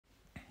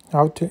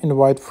How to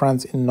invite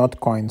friends in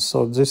Notcoin.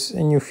 So this is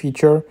a new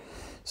feature.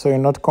 So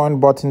in Notcoin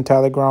bot in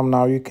Telegram,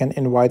 now you can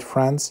invite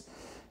friends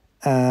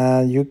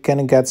and you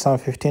can get some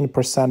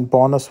 15%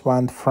 bonus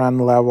when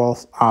friend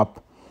levels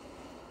up.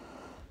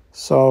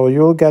 So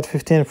you'll get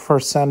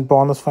 15%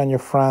 bonus when your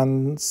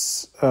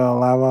friends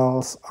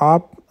levels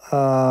up.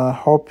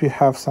 Hope you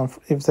have some,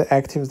 if they're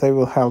active, they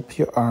will help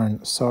you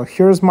earn. So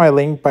here's my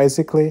link,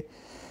 basically.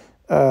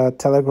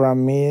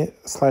 Telegram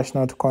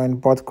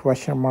me/Notcoin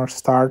bot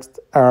 !start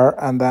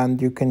and then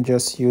you can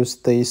just use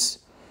this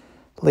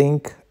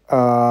link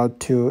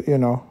to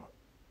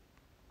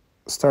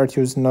start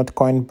using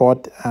Notcoin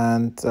bot,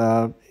 and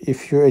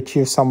if you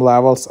achieve some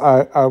levels,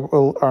 I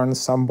will earn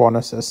some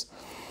bonuses.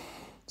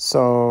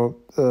 So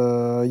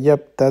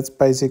yep, that's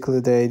basically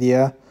the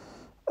idea.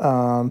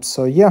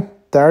 So yeah,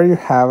 there you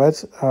have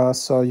it.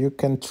 So you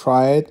can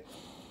try it,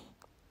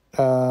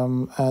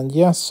 and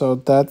yeah, so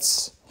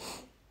that's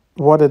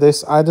what it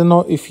is. I don't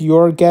know if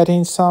you're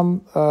getting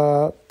some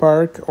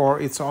perk or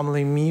it's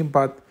only me,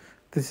 but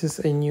this is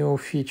a new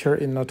feature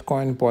in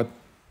Notcoin bot.